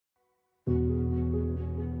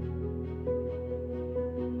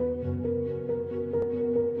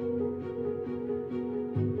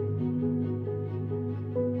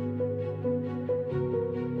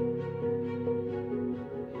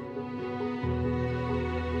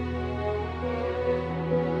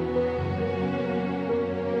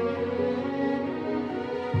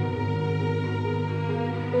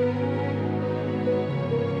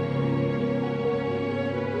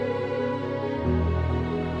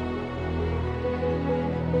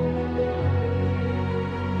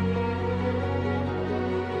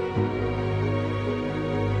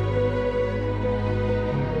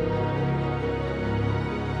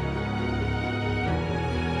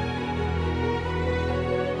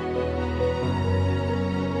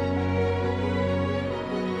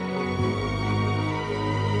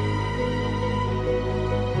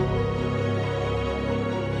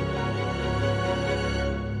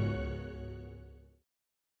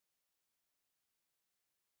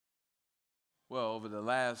Well, over the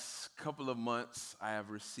last couple of months, I have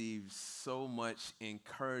received so much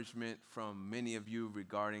encouragement from many of you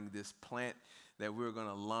regarding this plant that we're going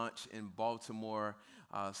to launch in Baltimore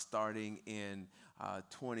starting in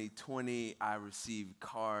 2020. I received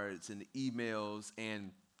cards and emails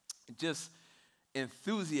and just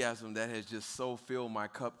enthusiasm that has just so filled my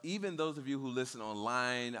cup. Even those of you who listen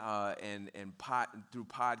online and through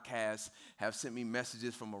podcasts have sent me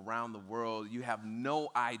messages from around the world. You have no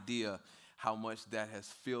idea how much that has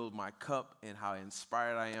filled my cup and how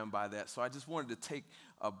inspired I am by that. So I just wanted to take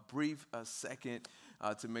a brief second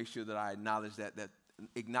to make sure that I acknowledge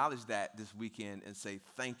that this weekend and say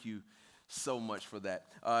thank you so much for that.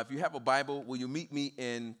 If you have a Bible, will you meet me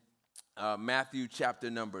in Matthew chapter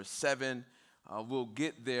number 7? We'll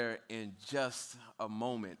get there in just a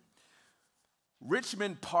moment.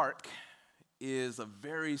 Richmond Park is a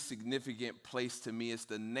very significant place to me. It's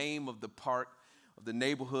the name of the park, of the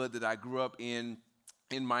neighborhood that I grew up in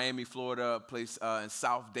Miami, Florida, a place in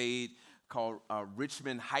South Dade called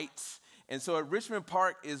Richmond Heights. And so at Richmond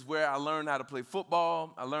Park is where I learned how to play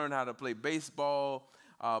football. I learned how to play baseball,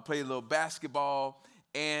 play a little basketball.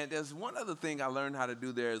 And there's one other thing I learned how to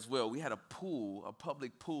do there as well. We had a pool, a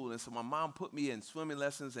public pool. And so my mom put me in swimming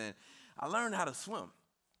lessons, and I learned how to swim.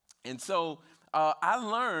 And so I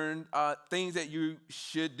learned things that you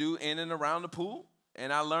should do in and around the pool.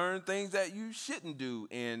 And I learned things that you shouldn't do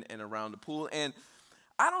in and around the pool. And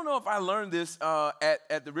I don't know if I learned this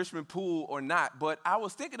at the Richmond pool or not, but I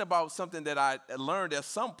was thinking about something that I learned at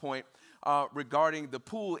some point regarding the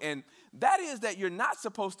pool. And that is that you're not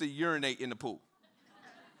supposed to urinate in the pool.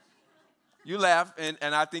 You laugh, and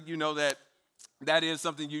I think you know that is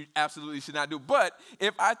something you absolutely should not do. But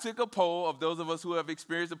if I took a poll of those of us who have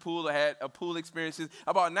experienced a pool or had a pool experiences,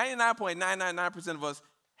 about 99.999% of us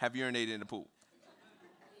have urinated in the pool.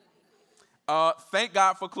 Thank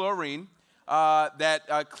God for chlorine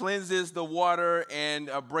that cleanses the water and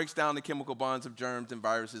breaks down the chemical bonds of germs and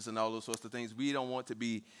viruses and all those sorts of things we don't want to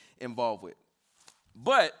be involved with.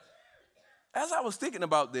 But as I was thinking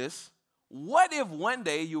about this, what if one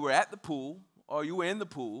day you were at the pool or you were in the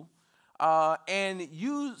pool and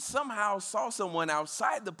you somehow saw someone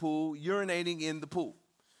outside the pool urinating in the pool?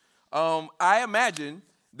 I imagine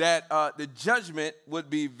that the judgment would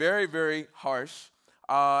be very, very harsh.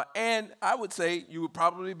 And I would say you would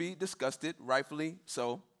probably be disgusted, rightfully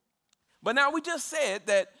so. But now we just said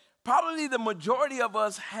that probably the majority of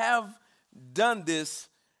us have done this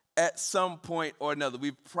at some point or another.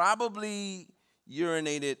 We've probably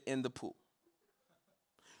urinated in the pool.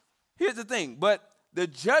 Here's the thing, but the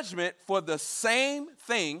judgment for the same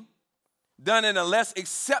thing done in a less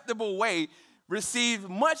acceptable way received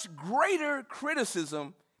much greater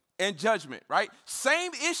criticism and judgment, right?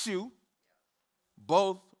 Same issue,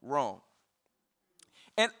 both wrong.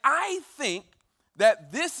 And I think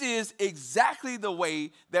that this is exactly the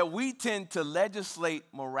way that we tend to legislate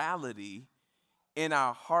morality in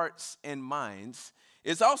our hearts and minds.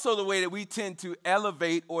 It's also the way that we tend to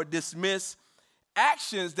elevate or dismiss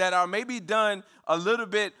actions that are maybe done a little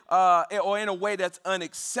bit or in a way that's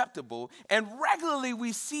unacceptable. And regularly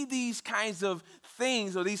we see these kinds of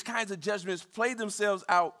things or these kinds of judgments play themselves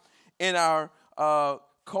out in our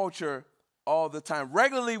culture all the time.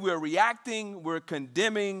 Regularly we're reacting, we're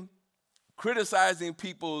condemning, criticizing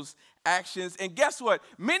people's actions. And guess what?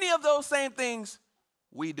 Many of those same things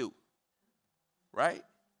we do, right?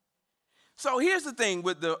 So here's the thing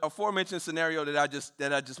with the aforementioned scenario that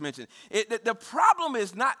I just mentioned. The problem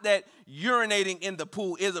is not that urinating in the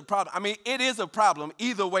pool is a problem. I mean, it is a problem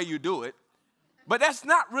either way you do it. But that's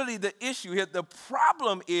not really the issue here. The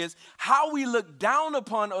problem is how we look down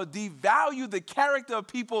upon or devalue the character of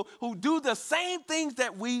people who do the same things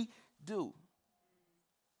that we do.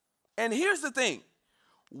 And here's the thing.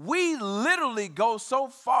 We literally go so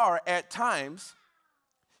far at times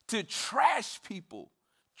to trash people,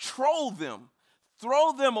 troll them,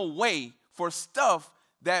 throw them away for stuff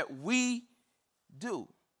that we do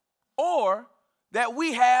or that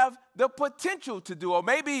we have the potential to do, or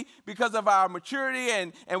maybe because of our maturity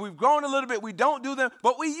and we've grown a little bit, we don't do them,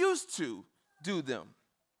 but we used to do them.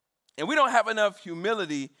 And we don't have enough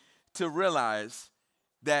humility to realize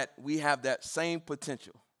that we have that same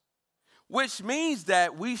potential, which means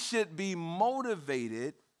that we should be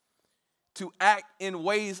motivated to act in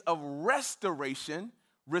ways of restoration,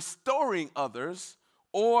 restoring others,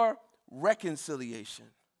 or reconciliation.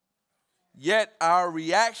 Yet our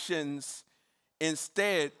reactions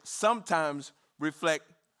instead sometimes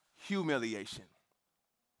reflect humiliation.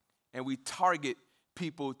 And we target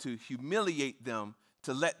people to humiliate them,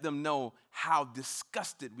 to let them know how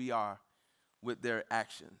disgusted we are with their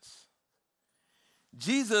actions.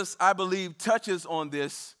 Jesus, I believe, touches on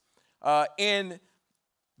this in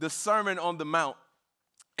the Sermon on the Mount.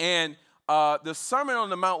 And the Sermon on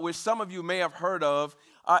the Mount, which some of you may have heard of,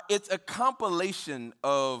 it's a compilation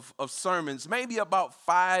of sermons, maybe about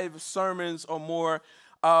 5 sermons or more.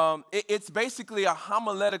 It's basically a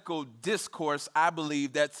homiletical discourse, I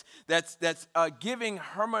believe, that's giving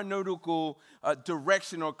hermeneutical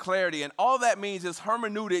direction or clarity. And all that means is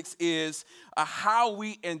hermeneutics is how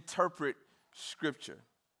we interpret Scripture.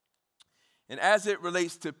 And as it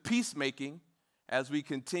relates to peacemaking, as we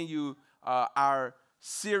continue our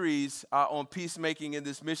series on peacemaking in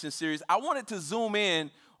this mission series, I wanted to zoom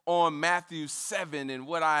in on Matthew 7 and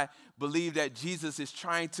what I believe that Jesus is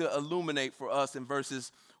trying to illuminate for us in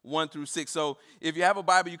verses 1 through 6. So if you have a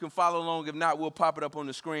Bible, you can follow along. If not, we'll pop it up on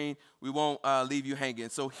the screen. We won't leave you hanging.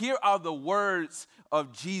 So here are the words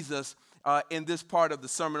of Jesus in this part of the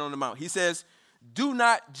Sermon on the Mount. He says, "Do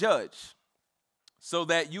not judge, so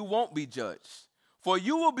that you won't be judged. For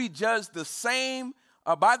you will be judged the same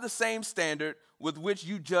by the same standard with which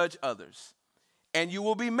you judge others, and you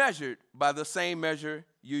will be measured by the same measure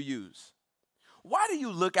you use. Why do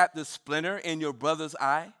you look at the splinter in your brother's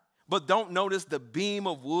eye, but don't notice the beam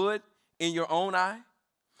of wood in your own eye?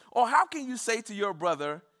 Or how can you say to your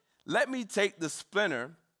brother, 'Let me take the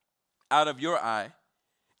splinter out of your eye,'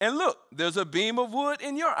 and look, there's a beam of wood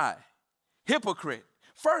in your eye? Hypocrite,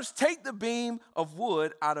 first take the beam of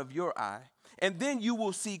wood out of your eye, and then you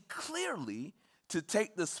will see clearly to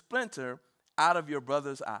take the splinter out of your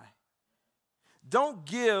brother's eye. Don't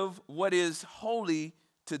give what is holy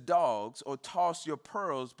to dogs, or toss your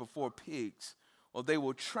pearls before pigs, or they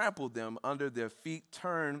will trample them under their feet,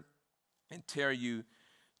 turn and tear you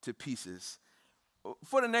to pieces."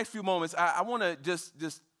 For the next few moments, I want to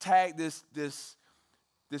just tag this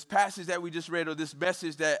passage that we just read, or this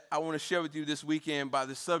message that I want to share with you this weekend, by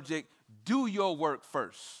the subject, do your work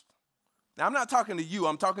first. Now, I'm not talking to you.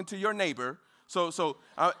 I'm talking to your neighbor. So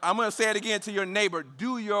I'm going to say it again to your neighbor.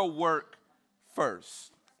 Do your work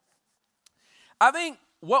first. I think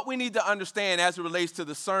what we need to understand as it relates to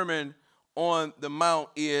the Sermon on the Mount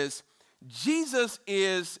is Jesus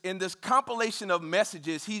is, in this compilation of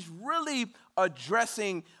messages, he's really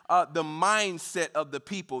addressing the mindset of the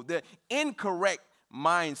people, the incorrect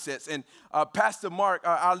mindsets. And Pastor Mark,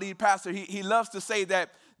 our lead pastor, he loves to say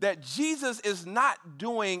that Jesus is not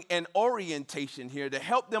doing an orientation here to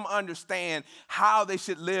help them understand how they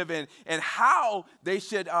should live and how they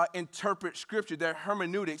should interpret Scripture, their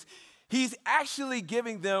hermeneutics. He's actually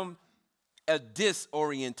giving them a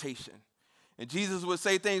disorientation. And Jesus would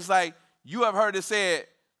say things like, "You have heard it said,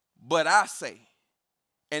 but I say."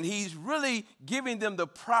 And he's really giving them the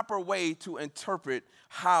proper way to interpret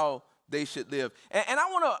how they should live. And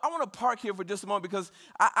I want to park here for just a moment, because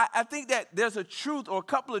I think that there's a truth, or a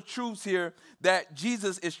couple of truths here, that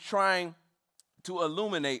Jesus is trying to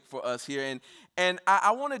illuminate for us here. And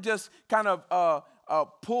I want to just kind of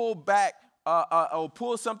pull back or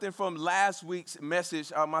pull something from last week's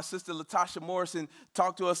message. My sister Latasha Morrison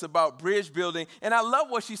talked to us about bridge building, and I love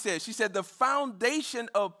what she said. She said the foundation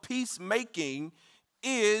of peacemaking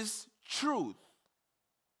is truth.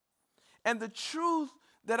 And the truth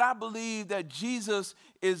that I believe that Jesus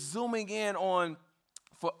is zooming in on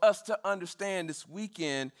for us to understand this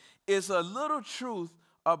weekend is a little truth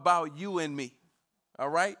about you and me, all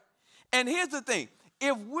right? And here's the thing.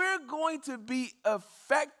 If we're going to be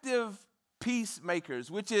effective peacemakers,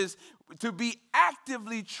 which is to be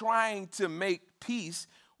actively trying to make peace,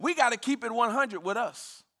 we got to keep it 100 with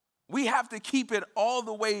us. We have to keep it all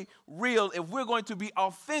the way real if we're going to be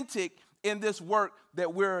authentic in this work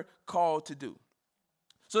that we're called to do.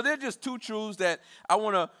 So there are just 2 truths that I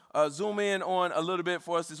want to zoom in on a little bit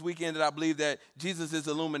for us this weekend that I believe that Jesus is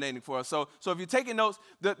illuminating for us. So if you're taking notes,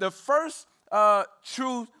 the first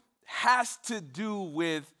truth has to do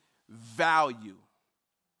with value.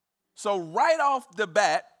 So right off the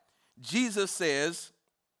bat, Jesus says,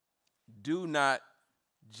 do not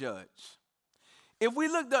judge. If we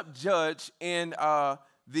looked up judge in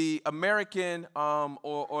the American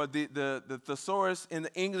or the thesaurus in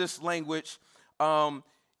the English language,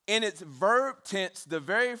 in its verb tense, the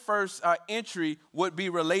very first entry would be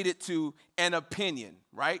related to an opinion,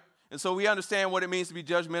 right? And so we understand what it means to be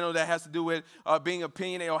judgmental. That has to do with being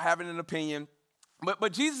opinionated or having an opinion.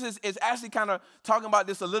 But Jesus is actually kind of talking about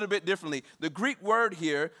this a little bit differently. The Greek word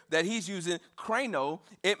here that he's using, kreno,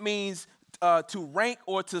 it means to rank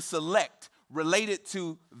or to select, related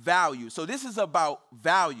to value. So this is about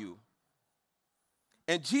value.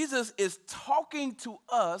 And Jesus is talking to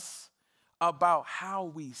us about how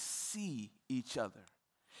we see each other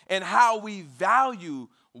and how we value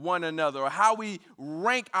one another, or how we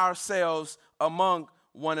rank ourselves among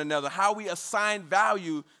one another, how we assign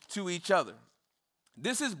value to each other.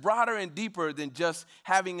 This is broader and deeper than just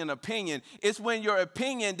having an opinion. It's when your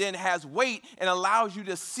opinion then has weight and allows you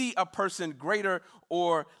to see a person greater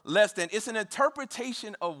or less than. It's an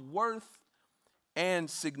interpretation of worth and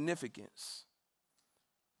significance.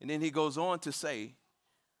 And then he goes on to say,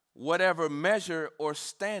 whatever measure or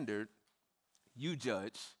standard you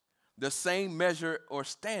judge, the same measure or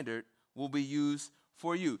standard will be used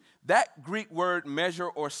for you. That Greek word measure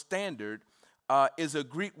or standard is a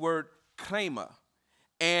Greek word klema.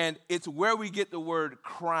 And it's where we get the word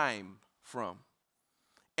crime from.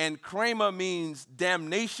 And krema means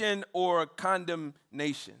damnation or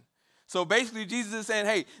condemnation. So basically, Jesus is saying,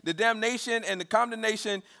 hey, the damnation and the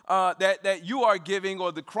condemnation that you are giving,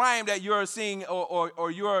 or the crime that you're seeing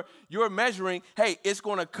or you're measuring, hey, it's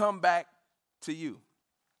going to come back to you.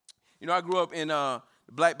 You know, I grew up in the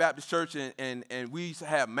Black Baptist church, and we used to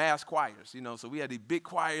have mass choirs, you know, so we had these big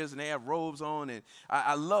choirs, and they have robes on, and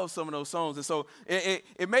I love some of those songs. And so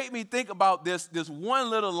it made me think about this one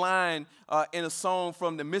little line in a song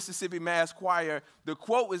from the Mississippi Mass Choir. The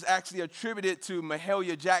quote was actually attributed to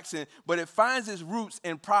Mahalia Jackson, but it finds its roots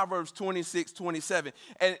in Proverbs 26:27.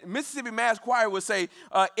 And Mississippi Mass Choir would say,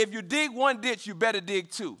 if you dig one ditch, you better dig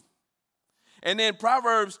two. And then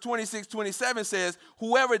Proverbs 26:27 says,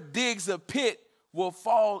 whoever digs a pit will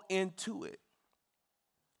fall into it.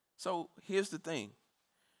 So here's the thing.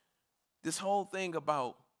 This whole thing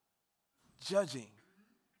about judging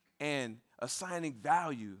and assigning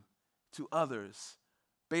value to others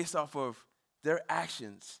based off of their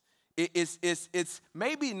actions, it's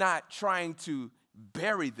maybe not trying to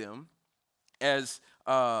bury them, as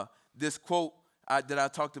this quote that I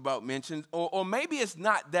talked about mentioned, or maybe it's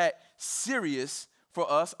not that serious for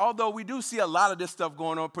us, although we do see a lot of this stuff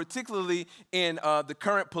going on, particularly in the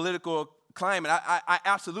current political climate. I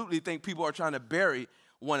absolutely think people are trying to bury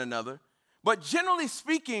one another. But generally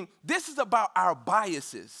speaking, this is about our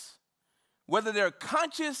biases, whether they're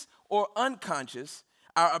conscious or unconscious,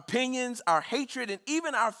 our opinions, our hatred, and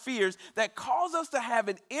even our fears that cause us to have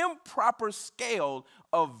an improper scale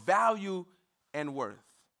of value and worth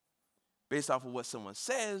based off of what someone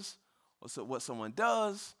says or what someone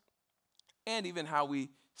does, and even how we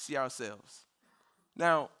see ourselves.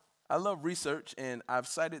 Now, I love research, and I've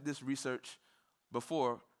cited this research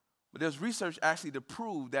before, but there's research actually to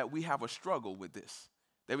prove that we have a struggle with this,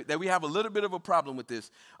 that we have a little bit of a problem with this.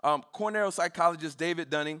 Cornell psychologist David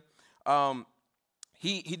Dunning,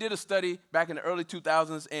 he did a study back in the early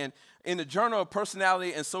 2000s, and in the Journal of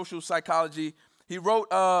Personality and Social Psychology, he wrote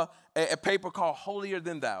a paper called Holier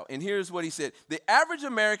Than Thou, and here's what he said. The average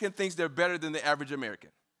American thinks they're better than the average American.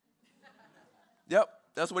 Yep,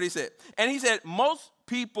 that's what he said. And he said most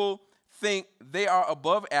people think they are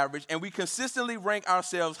above average, and we consistently rank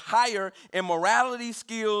ourselves higher in morality,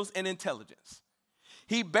 skills, and intelligence.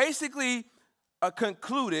 He basically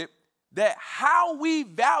concluded that how we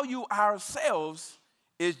value ourselves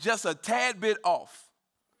is just a tad bit off.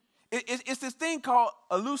 It's this thing called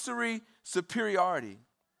illusory superiority.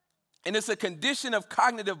 And it's a condition of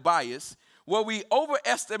cognitive bias where we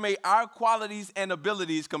overestimate our qualities and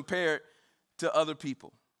abilities compared to other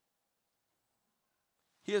people.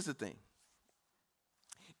 Here's the thing.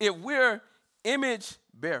 If we're image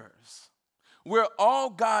bearers, we're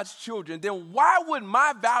all God's children, then why would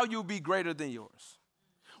my value be greater than yours?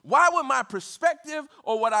 Why would my perspective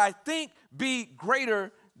or what I think be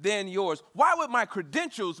greater than yours? Why would my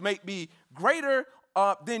credentials make me greater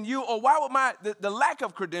than you? Or why would the lack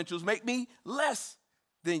of credentials make me less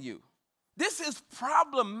than you? This is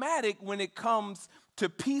problematic when it comes to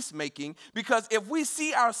peacemaking, because if we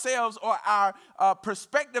see ourselves or our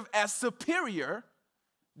perspective as superior,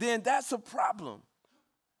 then that's a problem.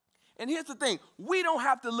 And here's the thing. We don't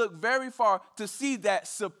have to look very far to see that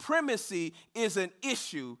supremacy is an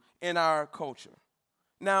issue in our culture.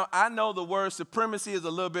 Now, I know the word supremacy is a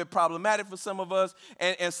little bit problematic for some of us,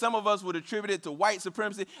 and some of us would attribute it to white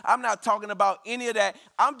supremacy. I'm not talking about any of that.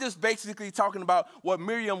 I'm just basically talking about what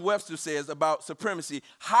Merriam-Webster says about supremacy: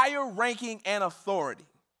 higher ranking and authority,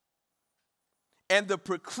 and the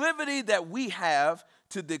proclivity that we have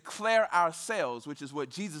to declare ourselves, which is what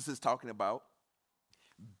Jesus is talking about,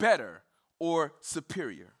 better or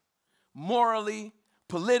superior, morally,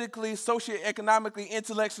 politically, socioeconomically,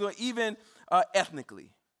 intellectually, even ethnically.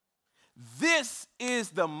 This is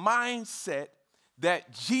the mindset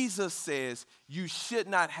that Jesus says you should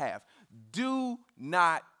not have. Do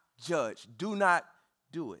not judge. Do not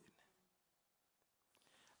do it.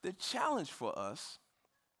 The challenge for us,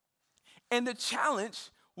 and the challenge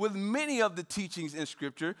with many of the teachings in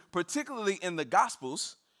Scripture, particularly in the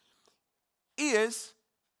Gospels, is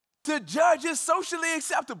to judge is socially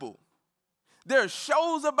acceptable. There are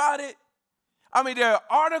shows about it. I mean, there are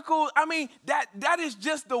articles. I mean, that is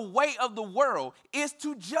just the way of the world, is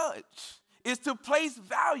to judge, is to place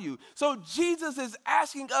value. So Jesus is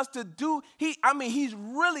asking us to do, he's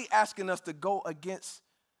really asking us to go against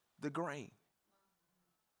the grain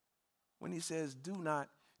when he says do not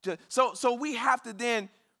judge. So we have to then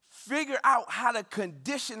figure out how to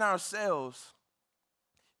condition ourselves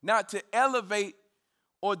not to elevate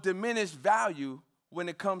or diminish value when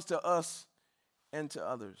it comes to us and to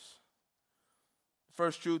others.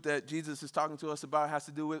 First truth that Jesus is talking to us about has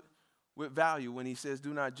to do with value when he says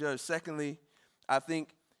do not judge. Secondly, I think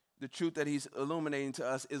the truth that he's illuminating to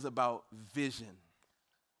us is about vision.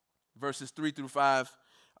 Verses 3 through 5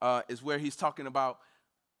 is where he's talking about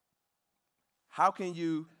how can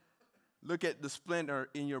you look at the splinter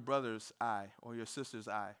in your brother's eye or your sister's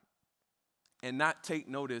eye and not take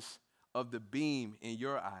notice of the beam in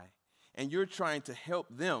your eye. And you're trying to help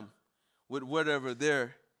them with whatever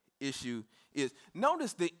their issue is.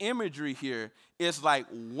 Notice the imagery here is like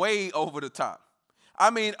way over the top. I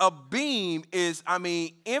mean, a beam is,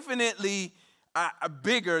 infinitely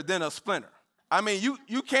bigger than a splinter. I mean,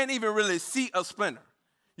 you can't even really see a splinter.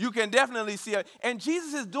 You can definitely see it. And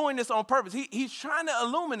Jesus is doing this on purpose. He's trying to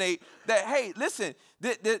illuminate that, hey, listen,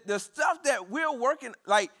 the stuff that we're working,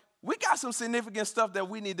 like, we got some significant stuff that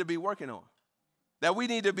we need to be working on, that we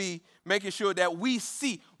need to be making sure that we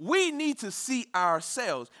see. We need to see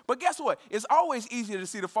ourselves. But guess what? It's always easier to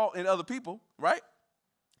see the fault in other people, right?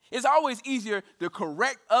 It's always easier to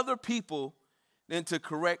correct other people than to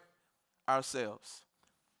correct ourselves.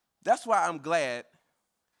 That's why I'm glad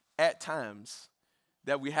at times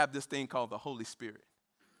that we have this thing called the Holy Spirit.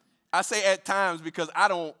 I say at times because I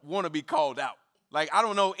don't want to be called out. Like, I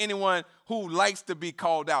don't know anyone who likes to be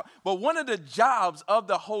called out. But one of the jobs of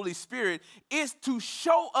the Holy Spirit is to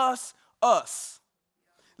show us us.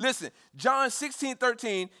 Listen, John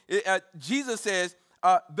 16:13, Jesus says,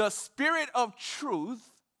 the Spirit of truth,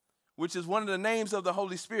 which is one of the names of the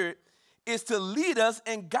Holy Spirit, is to lead us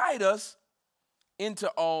and guide us into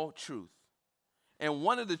all truth. And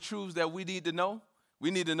one of the truths that we need to know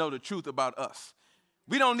the truth about us.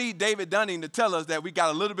 We don't need David Dunning to tell us that we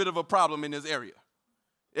got a little bit of a problem in this area.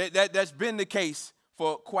 That's been the case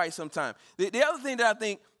for quite some time. The other thing that I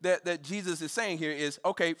think that Jesus is saying here is,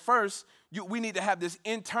 okay, first, we need to have this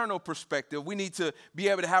internal perspective. We need to be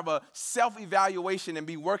able to have a self-evaluation and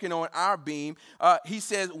be working on our beam. He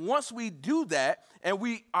says once we do that and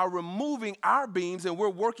we are removing our beams and we're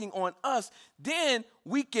working on us, then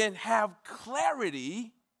we can have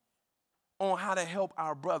clarity on how to help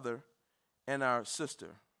our brother and our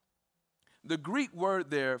sister. The Greek word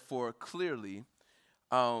there for clearly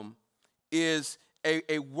is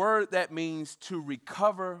a word that means to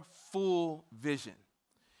recover full vision.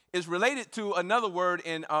 It's related to another word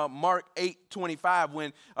in Mark 8:25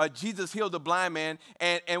 when Jesus healed the blind man.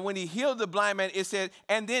 And when he healed the blind man, it said,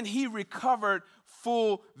 and then he recovered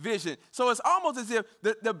full vision. So it's almost as if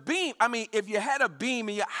the beam, if you had a beam,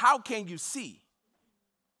 how can you see?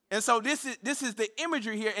 And so this is the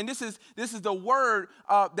imagery here, and this is the word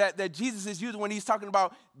that Jesus is using when he's talking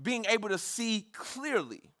about being able to see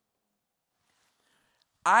clearly.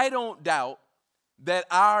 I don't doubt that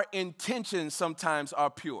our intentions sometimes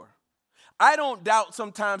are pure. I don't doubt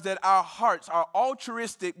sometimes that our hearts are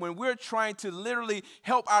altruistic when we're trying to literally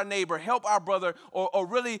help our neighbor, help our brother, or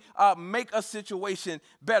really make a situation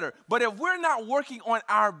better. But if we're not working on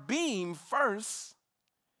our beam first,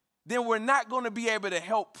 then we're not going to be able to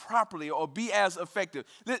help properly or be as effective.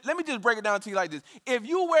 Let me just break it down to you like this. If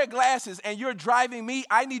you wear glasses and you're driving me,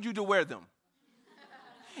 I need you to wear them.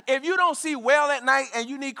 If you don't see well at night and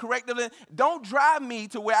you need corrective vision, don't drive me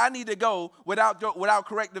to where I need to go without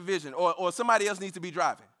corrective vision, or somebody else needs to be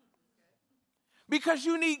driving. Because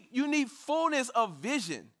you need fullness of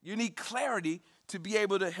vision. You need clarity to be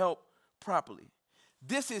able to help properly.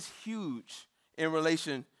 This is huge in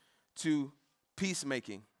relation to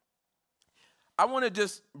peacemaking. I want to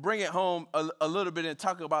just bring it home a little bit and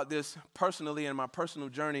talk about this personally in my personal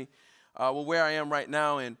journey, where I am right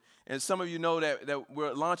now. And some of you know that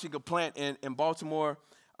we're launching a plant in Baltimore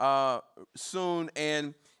soon.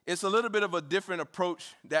 And it's a little bit of a different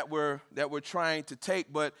approach that we're trying to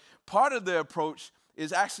take. But part of the approach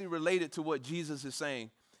is actually related to what Jesus is saying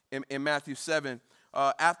in Matthew 7.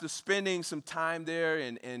 After spending some time there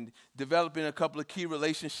and developing a couple of key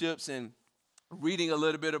relationships and reading a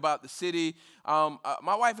little bit about the city,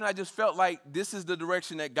 my wife and I just felt like this is the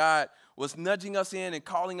direction that God was nudging us in and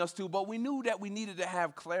calling us to, but we knew that we needed to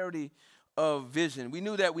have clarity of vision. We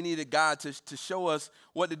knew that we needed God to show us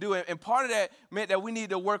what to do. And part of that meant that we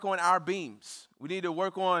need to work on our beams. We need to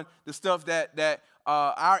work on the stuff that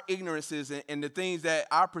our ignorance is and the things that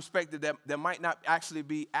our perspective that might not actually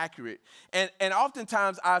be accurate. And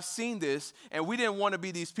oftentimes I've seen this, and we didn't want to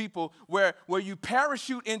be these people where you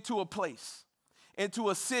parachute into a place, into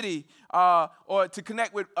a city, or to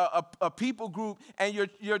connect with a people group, and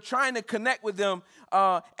you're trying to connect with them,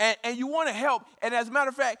 and you want to help. And as a matter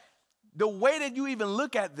of fact, the way that you even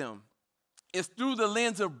look at them is through the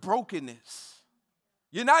lens of brokenness.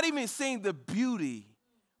 You're not even seeing the beauty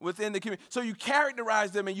within the community. So you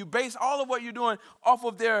characterize them and you base all of what you're doing off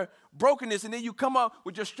of their brokenness. And then you come up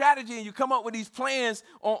with your strategy and you come up with these plans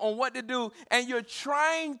on what to do. And you're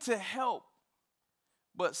trying to help.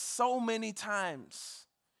 But so many times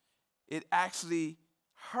it actually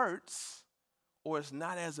hurts, or it's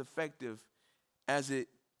not as effective as it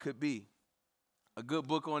could be. A good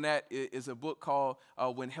book on that is a book called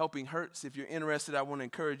When Helping Hurts. If you're interested, I want to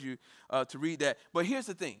encourage you to read that. But here's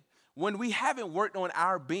the thing. When we haven't worked on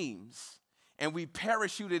our beams and we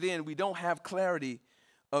parachuted in, we don't have clarity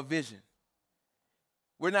of vision.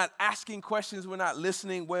 We're not asking questions. We're not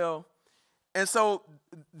listening well. And so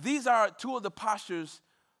these are two of the postures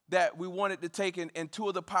that we wanted to take, and two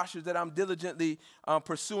of the postures that I'm diligently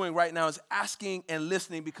pursuing right now is asking and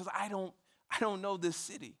listening, because I don't know this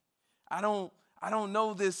city. I don't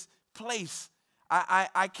know this place.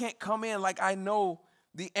 I can't come in like I know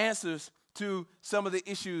the answers to some of the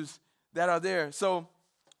issues that are there. So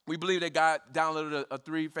we believe that God downloaded a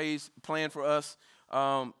three-phase plan for us.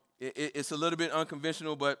 It's a little bit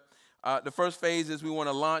unconventional, but the first phase is we want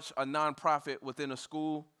to launch a nonprofit within a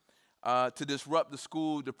school to disrupt the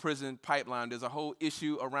school-to-prison pipeline. There's a whole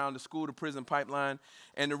issue around the school-to-prison pipeline,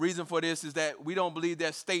 and the reason for this is that we don't believe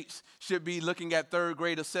that states should be looking at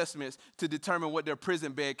third-grade assessments to determine what their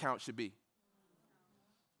prison bed count should be.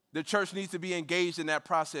 The church needs to be engaged in that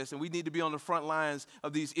process, and we need to be on the front lines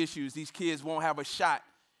of these issues. These kids won't have a shot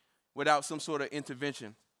without some sort of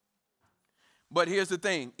intervention. But here's the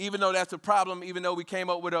thing. Even though that's a problem, even though we came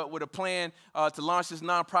up with a plan to launch this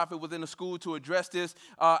nonprofit within the school to address this,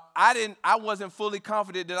 I wasn't fully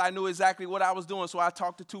confident that I knew exactly what I was doing, so I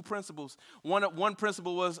talked to two principals. One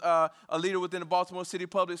principal was a leader within the Baltimore City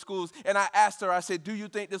Public Schools, and I asked her, I said, do you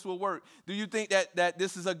think this will work? Do you think that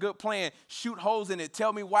this is a good plan? Shoot holes in it.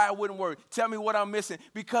 Tell me why it wouldn't work. Tell me what I'm missing,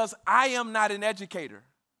 because I am not an educator.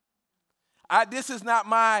 This is not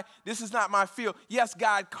my field. Yes,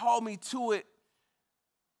 God called me to it,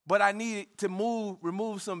 but I needed to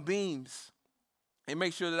remove some beams and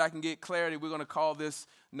make sure that I can get clarity. We're going to call this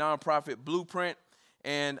nonprofit Blueprint,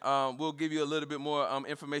 and we'll give you a little bit more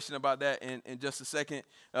information about that in just a second.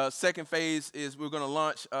 Second phase is we're going to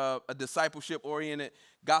launch a discipleship-oriented,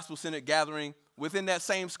 gospel-centered gathering within that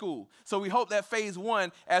same school. So we hope that phase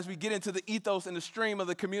one, as we get into the ethos and the stream of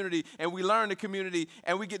the community, and we learn the community,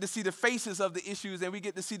 and we get to see the faces of the issues, and we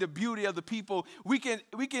get to see the beauty of the people, we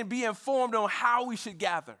can be informed on how we should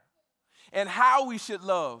gather, and how we should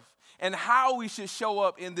love, and how we should show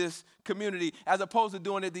up in this community, as opposed to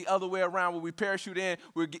doing it the other way around, where we parachute in,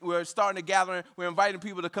 we're starting a gathering, we're inviting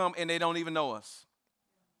people to come, and they don't even know us.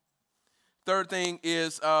 Third thing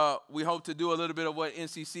is we hope to do a little bit of what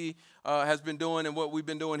NCC has been doing and what we've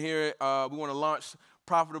been doing here. We want to launch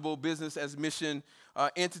profitable business as mission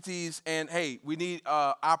entities. And, hey, we need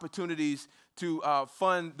opportunities to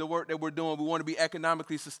fund the work that we're doing. We want to be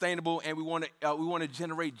economically sustainable, and we want to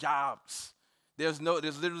generate jobs. There's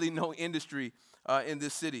literally no industry in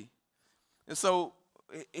this city. And so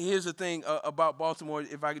here's the thing about Baltimore.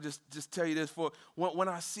 If I could just tell you this, when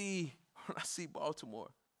I see Baltimore,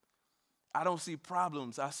 I don't see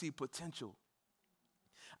problems, I see potential.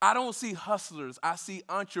 I don't see hustlers, I see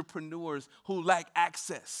entrepreneurs who lack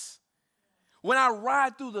access. When I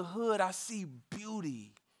ride through the hood, I see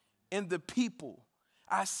beauty in the people.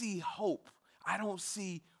 I see hope. I don't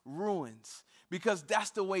see ruins, because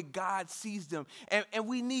that's the way God sees them. And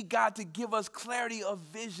we need God to give us clarity of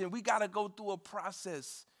vision. We got to go through a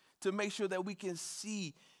process to make sure that we can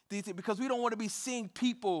see these things, because we don't want to be seeing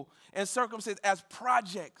people and circumstances as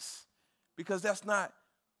projects, because that's not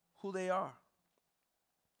who they are.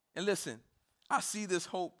 And listen, I see this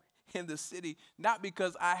hope in the city, not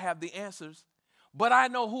because I have the answers, but I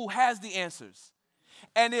know who has the answers.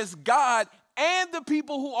 And it's God and the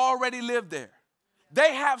people who already live there.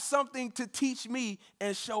 They have something to teach me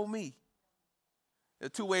and show me. There are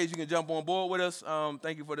two ways you can jump on board with us.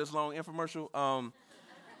 Thank you for this long infomercial.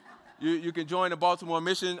 You can join the Baltimore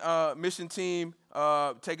mission team,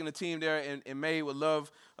 taking a team there in May. Would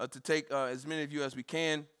love to take as many of you as we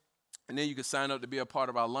can. And then you can sign up to be a part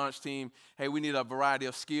of our launch team. Hey, we need a variety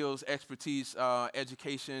of skills, expertise,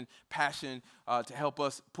 education, passion to help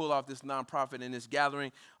us pull off this nonprofit and this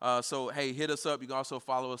gathering. So, hey, hit us up. You can also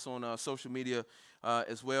follow us on social media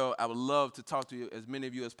as well. I would love to talk to you, as many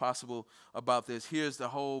of you as possible, about this. Here's the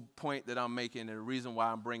whole point that I'm making and the reason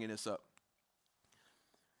why I'm bringing this up.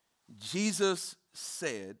 Jesus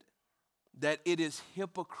said that it is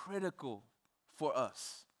hypocritical for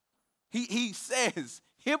us. He says,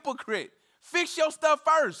 hypocrite, fix your stuff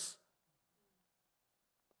first.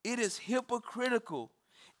 It is hypocritical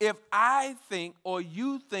if I think or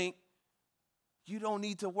you think you don't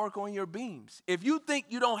need to work on your beams. If you think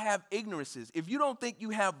you don't have ignorances, if you don't think you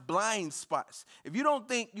have blind spots, if you don't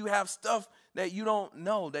think you have stuff that you don't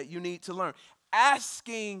know that you need to learn,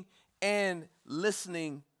 asking and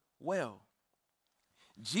listening well.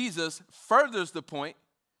 Jesus furthers the point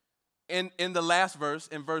in the last verse,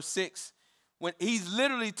 in verse 6, when he's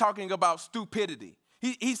literally talking about stupidity.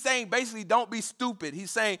 He's saying basically don't be stupid.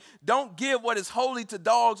 He's saying don't give what is holy to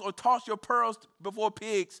dogs or toss your pearls before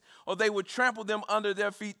pigs, or they would trample them under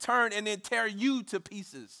their feet, turn and then tear you to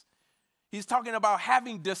pieces. He's talking about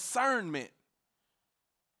having discernment.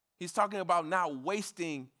 He's talking about not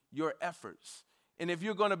wasting your efforts. And if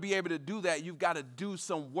you're going to be able to do that, you've got to do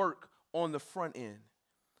some work on the front end.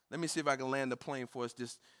 Let me see if I can land the plane for us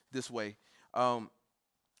this way.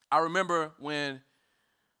 I remember when,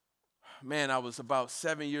 I was about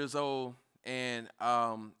 7 years old, and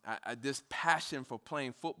this passion for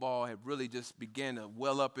playing football had really just began to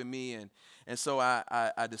well up in me, and so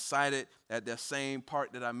I decided at that same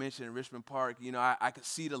park that I mentioned in Richmond Park, I could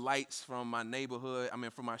see the lights from my neighborhood,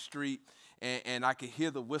 from my street, and I could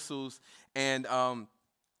hear the whistles, and I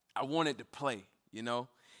wanted to play,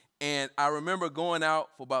 And I remember going out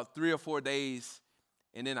for about 3 or 4 days,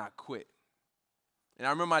 and then I quit. And I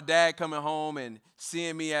remember my dad coming home and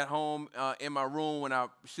seeing me at home in my room when I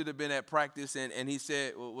should have been at practice, and he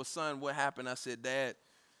said, well, son, what happened? I said, Dad,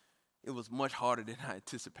 it was much harder than I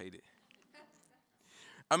anticipated.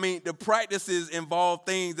 The practices involved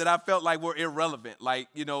things that I felt like were irrelevant. Like,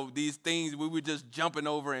 these things we were just jumping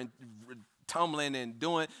over and tumbling and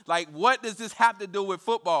doing. Like, what does this have to do with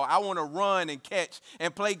football? I want to run and catch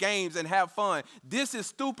and play games and have fun. This is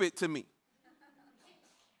stupid to me.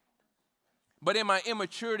 But in my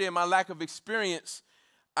immaturity and my lack of experience,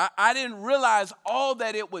 I didn't realize all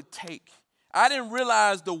that it would take. I didn't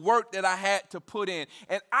realize the work that I had to put in.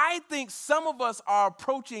 And I think some of us are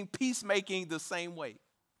approaching peacemaking the same way.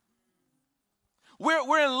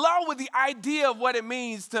 We're in love with the idea of what it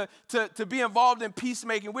means to be involved in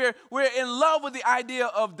peacemaking. We're in love with the idea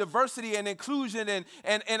of diversity and inclusion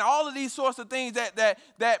and all of these sorts of things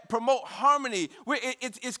that promote harmony.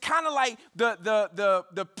 It's kind of like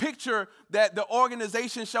the picture that the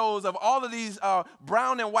organization shows of all of these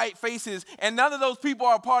brown and white faces, and none of those people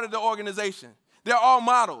are part of the organization. They're all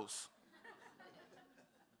models.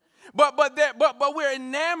 But we're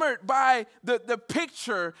enamored by the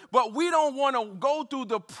picture, but we don't want to go through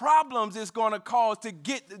the problems it's going to cause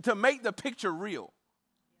to make the picture real.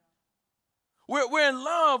 We're in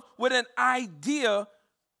love with an idea.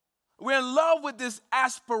 We're in love with this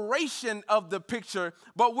aspiration of the picture,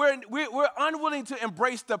 but we're unwilling to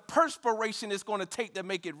embrace the perspiration it's going to take to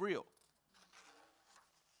make it real.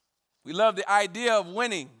 We love the idea of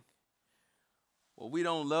winning. Well, we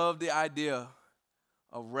don't love the idea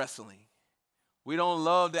of wrestling. We don't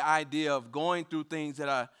love the idea of going through things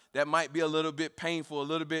that might be a little bit painful, a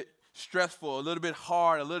little bit stressful, a little bit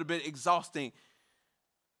hard, a little bit exhausting,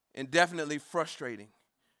 and definitely frustrating.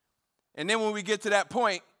 And then when we get to that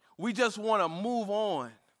point, we just want to move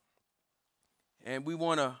on, and we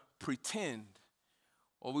want to pretend,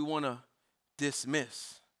 or we want to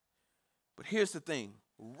dismiss. But here's the thing,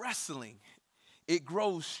 wrestling, it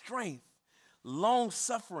grows strength,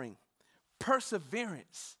 long-suffering,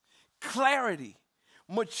 perseverance, clarity,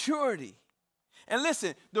 maturity. And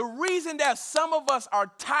listen, the reason that some of us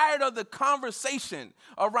are tired of the conversation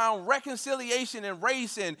around reconciliation and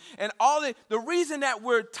race and all that, the reason that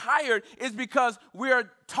we're tired is because we're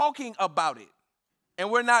talking about it and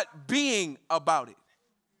we're not being about it.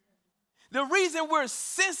 The reason we're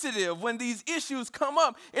sensitive when these issues come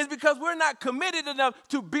up is because we're not committed enough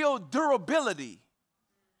to build durability.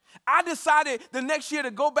 I decided the next year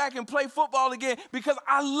to go back and play football again because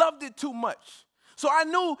I loved it too much. So I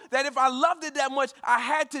knew that if I loved it that much, I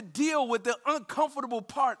had to deal with the uncomfortable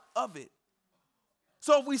part of it.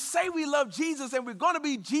 So if we say we love Jesus and we're going to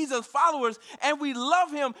be Jesus followers and we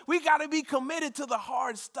love him, we got to be committed to the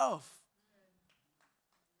hard stuff.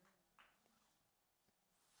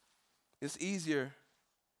 It's easier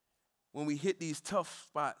when we hit these tough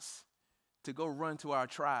spots to go run to our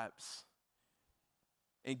tribes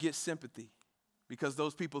and get sympathy because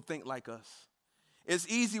those people think like us. It's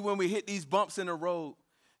easy when we hit these bumps in the road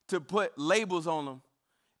to put labels on them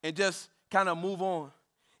and just kind of move on.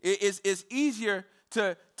 It's easier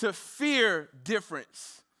to fear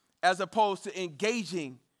difference as opposed to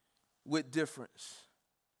engaging with difference.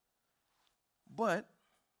 But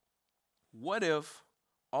what if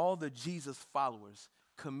all the Jesus followers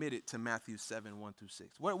committed to Matthew 7, 1 through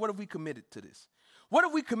 6? What if we committed to this? What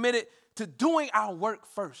if we committed to doing our work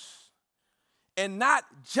first and not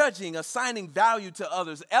judging, assigning value to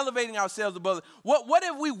others, elevating ourselves above others? What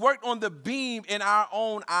if we worked on the beam in our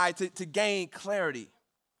own eye to gain clarity?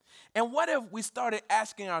 And what if we started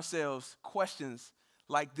asking ourselves questions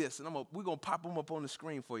like this? And we're going to pop them up on the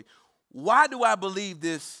screen for you. Why do I believe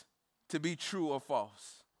this to be true or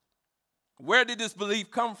false? Where did this belief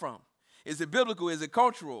come from? Is it biblical? Is it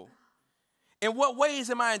cultural? In what ways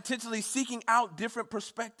am I intentionally seeking out different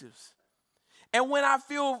perspectives? And when I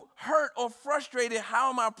feel hurt or frustrated,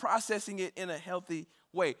 how am I processing it in a healthy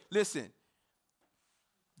way? Listen,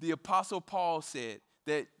 the Apostle Paul said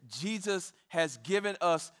that Jesus has given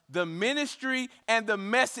us the ministry and the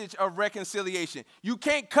message of reconciliation. You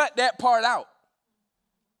can't cut that part out.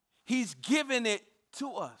 He's given it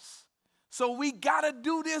to us. So we got to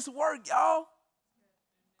do this work, y'all.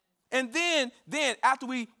 And then after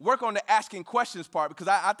we work on the asking questions part, because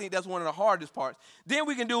I think that's one of the hardest parts, then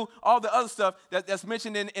we can do all the other stuff that's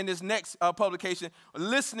mentioned in this next publication,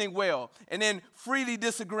 listening well, and then freely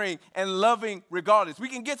disagreeing and loving regardless. We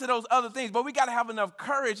can get to those other things, but we got to have enough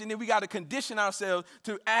courage, and then we got to condition ourselves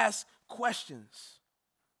to ask questions.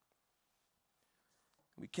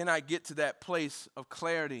 We cannot get to that place of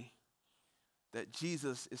clarity that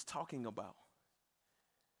Jesus is talking about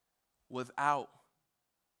without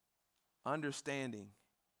understanding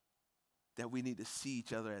that we need to see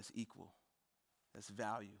each other as equal, as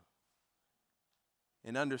value.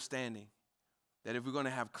 And understanding that if we're going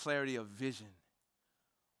to have clarity of vision,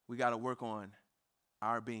 we got to work on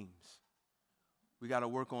our beams. We got to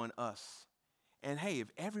work on us. And hey, if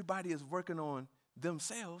everybody is working on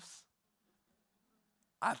themselves,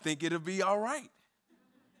 I think it'll be all right.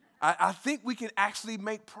 I think we can actually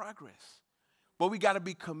make progress. But we got to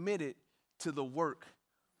be committed to the work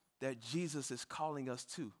that Jesus is calling us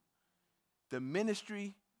to. The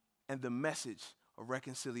ministry and the message of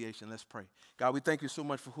reconciliation. Let's pray. God, we thank you so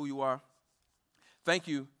much for who you are. Thank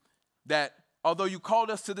you that although you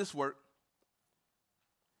called us to this work,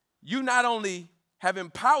 you not only have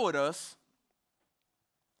empowered us,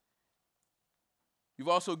 you've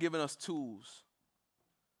also given us tools.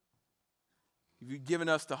 You've given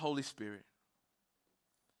us the Holy Spirit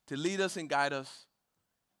to lead us and guide us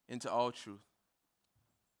into all truth.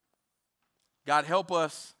 God, help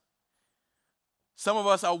us. Some of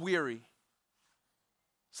us are weary.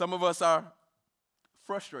 Some of us are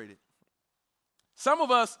frustrated. Some of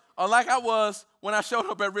us are like I was when I showed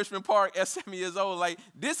up at Richmond Park at 7 years old, like,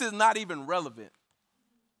 this is not even relevant.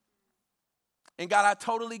 And God, I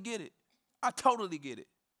totally get it. I totally get it.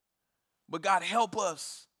 But God, help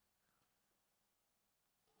us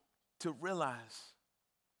to realize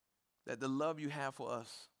that the love you have for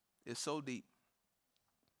us is so deep.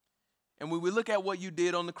 And when we look at what you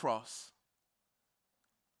did on the cross,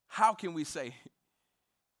 how can we say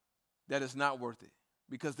that it's not worth it?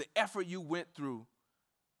 Because the effort you went through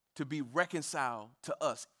to be reconciled to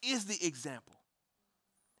us is the example.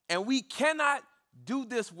 And we cannot do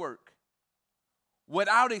this work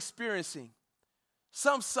without experiencing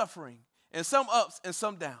some suffering and some ups and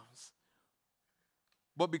some downs.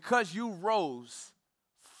 But because you rose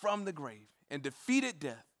from the grave and defeated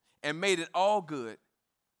death and made it all good,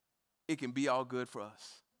 it can be all good for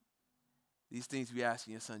us. These things we ask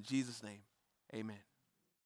in your son Jesus' name. Amen.